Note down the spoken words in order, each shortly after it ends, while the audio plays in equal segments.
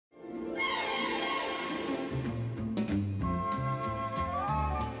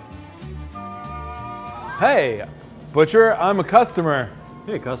Hey, butcher, I'm a customer.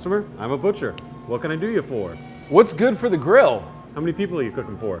 Hey customer, I'm a butcher. What can I do you for? What's good for the grill? How many people are you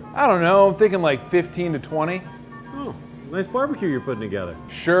cooking for? I don't know, I'm thinking like 15 to 20. Oh, nice barbecue you're putting together.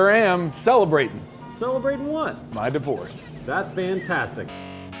 Sure am, celebrating Celebrating what? my divorce. That's fantastic.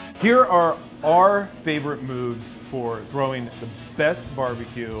 Here are our favorite moves for throwing the best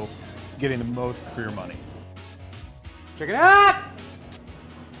barbecue, getting the most for your money. Check it out!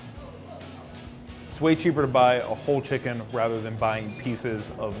 It's way cheaper to buy a whole chicken rather than buying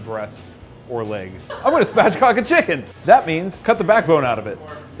pieces of breast or leg. I'm gonna spatchcock a chicken. That means cut the backbone out of it.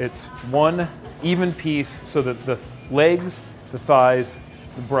 It's one even piece so that the legs, the thighs,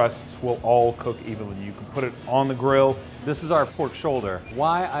 the breasts will all cook evenly. You can put it on the grill. This is our pork shoulder.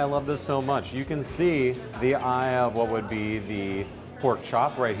 Why I love this so much, you can see the eye of what would be the pork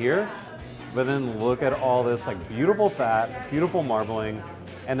chop right here, but then look at all this like beautiful fat, beautiful marbling,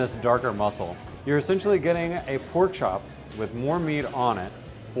 and this darker muscle. You're essentially getting a pork chop with more meat on it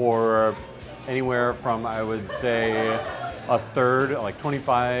for anywhere from, I would say, a third, like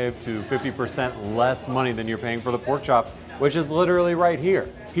 25 to 50% less money than you're paying for the pork chop, which is literally right here.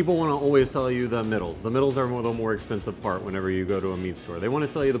 People want to always sell you the middles. The middles are the more expensive part whenever you go to a meat store. They want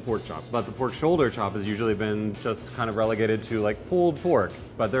to sell you the pork chop, but the pork shoulder chop has usually been just kind of relegated to like pulled pork.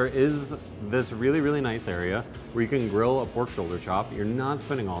 But there is this really, really nice area where you can grill a pork shoulder chop. You're not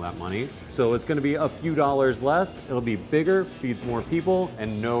spending all that money. So it's going to be a few dollars less. It'll be bigger, feeds more people,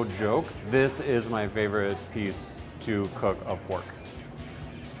 and no joke, this is my favorite piece to cook of pork.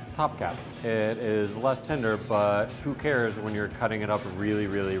 Top cap. It is less tender, but who cares when you're cutting it up really,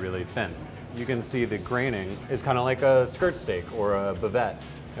 really, really thin. You can see the graining is kind of like a skirt steak or a bavette.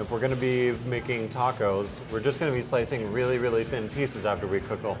 If we're gonna be making tacos, we're just gonna be slicing really, really thin pieces after we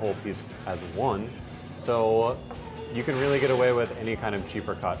cook the whole piece as one. So you can really get away with any kind of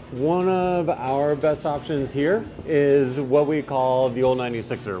cheaper cut. One of our best options here is what we call the old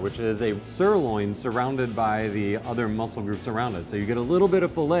 96er, which is a sirloin surrounded by the other muscle groups around it. So you get a little bit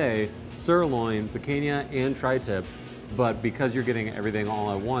of filet, sirloin, picanha, and tri-tip, but because you're getting everything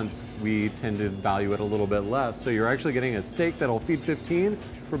all at once, we tend to value it a little bit less. So you're actually getting a steak that'll feed 15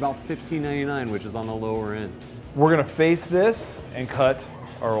 for about $15.99, which is on the lower end. We're gonna face this and cut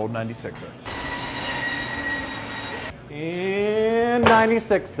our old 96er. And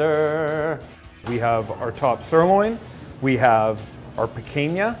 96er. We have our top sirloin, we have our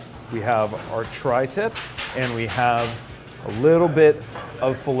picanha, we have our tri-tip, and we have a little bit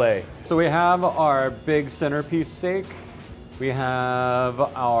of filet. So we have our big centerpiece steak, we have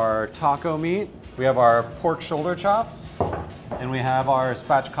our taco meat, we have our pork shoulder chops, and we have our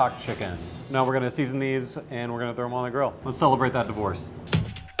spatchcock chicken. Now we're gonna season these and we're gonna throw them on the grill. Let's celebrate that divorce.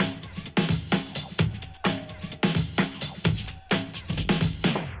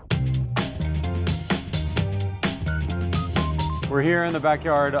 We're here in the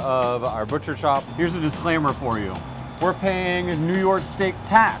backyard of our butcher shop. Here's a disclaimer for you. We're paying New York state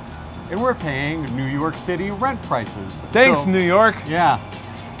tax, and we're paying New York City rent prices. Thanks, New York. Yeah,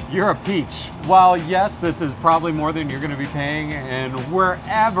 you're a peach. While yes, this is probably more than you're gonna be paying in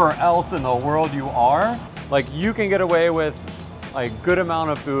wherever else in the world you are, like you can get away with a good amount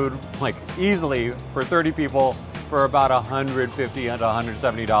of food, like easily for 30 people for about $150 to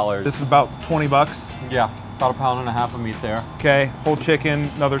 $170. This is about 20 bucks. Yeah. About 1.5 pounds of meat there. Okay, whole chicken,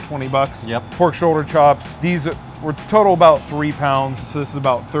 another 20 bucks. Yep. Pork shoulder chops. These were total about 3 pounds, so this is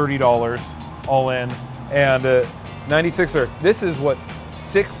about $30 all in. And 96er, this is what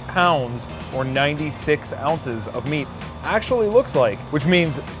 6 pounds or 96 ounces of meat actually looks like, which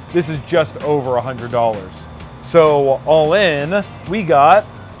means this is just over $100. So all in, we got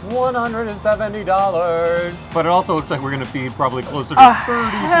 $170. But it also looks like we're gonna feed probably closer to a 30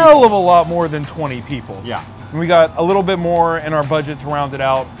 hell people. of a lot more than 20 people. Yeah. And we got a little bit more in our budget to round it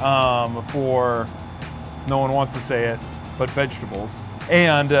out for, no one wants to say it, but vegetables.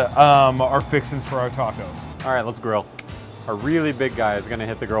 And our fixins for our tacos. All right, let's grill. A really big guy is gonna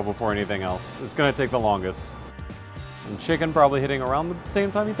hit the grill before anything else. It's gonna take the longest. And chicken probably hitting around the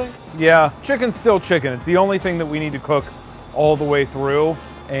same time, you think? Yeah, chicken's still chicken. It's the only thing that we need to cook all the way through.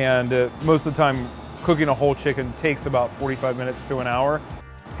 And most of the time, cooking a whole chicken takes about 45 minutes to an hour.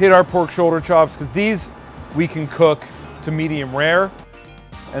 Hit our pork shoulder chops, because these we can cook to medium rare,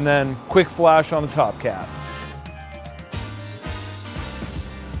 and then quick flash on the top cap.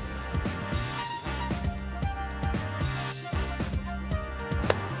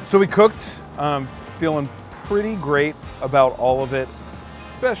 So we cooked, feeling pretty great about all of it,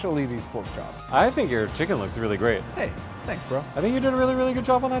 especially these pork chops. I think your chicken looks really great. Hey, thanks, bro. I think you did a really, really good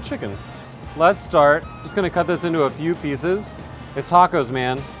job on that chicken. Let's start. Just gonna cut this into a few pieces. It's tacos,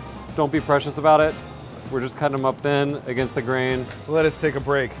 man. Don't be precious about it. We're just cutting them up thin against the grain. Let us take a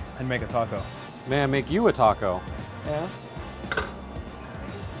break and make a taco. May I make you a taco? Yeah.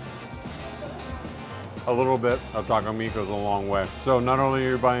 A little bit of taco meat goes a long way. So not only are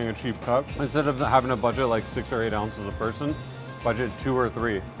you buying a cheap cut, instead of having a budget like 6 or 8 ounces a person, budget 2 or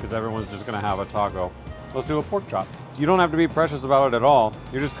 3, because everyone's just gonna have a taco. Let's do a pork chop. You don't have to be precious about it at all.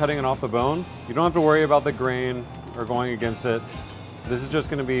 You're just cutting it off the bone. You don't have to worry about the grain or going against it. This is just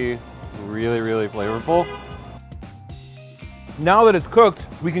gonna be really, really flavorful. Now that it's cooked,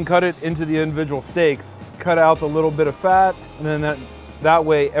 we can cut it into the individual steaks, cut out the little bit of fat, and then that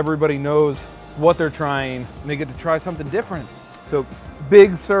way everybody knows what they're trying and they get to try something different. So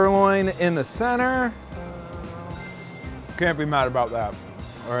big sirloin in the center. Can't be mad about that.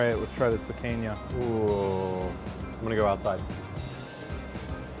 All right, let's try this picanha. Ooh, I'm gonna go outside.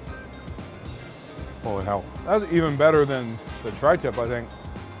 Holy hell. That's even better than the tri-tip, I think.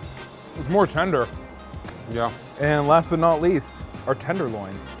 It's more tender. Yeah. And last but not least, our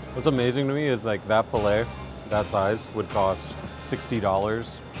tenderloin. What's amazing to me is like that filet, that size, would cost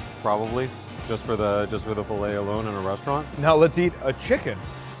 $60 probably, just for the filet alone in a restaurant. Now let's eat a chicken.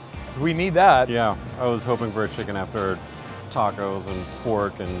 'Cause we need that. Yeah, I was hoping for a chicken after tacos and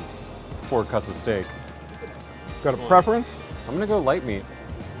 4 cuts of steak. Got a preference? I'm gonna go light meat.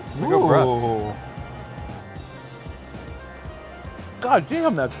 I'm gonna go breast. God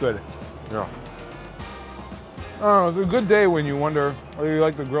damn, that's good. Yeah. I don't know, it's a good day when you wonder whether you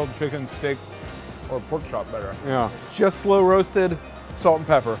like the grilled chicken, steak, or pork chop better. Yeah. Just slow roasted, salt and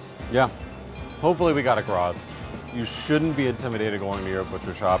pepper. Yeah. Hopefully we got across. You shouldn't be intimidated going to your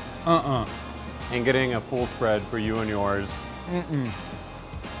butcher shop and getting a full spread for you and yours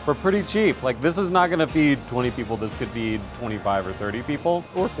for pretty cheap. Like, this is not gonna feed 20 people, this could feed 25 or 30 people.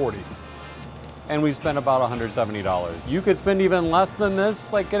 Or 40. And we spent about $170. You could spend even less than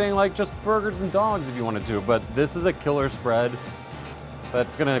this, like getting like just burgers and dogs if you wanted to, but this is a killer spread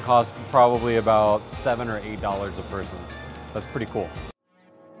that's gonna cost probably about $7 or $8 a person. That's pretty cool.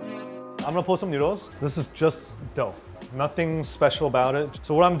 I'm gonna pull some noodles. This is just dough. Nothing special about it.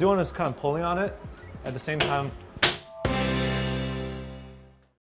 So what I'm doing is kind of pulling on it. At the same time,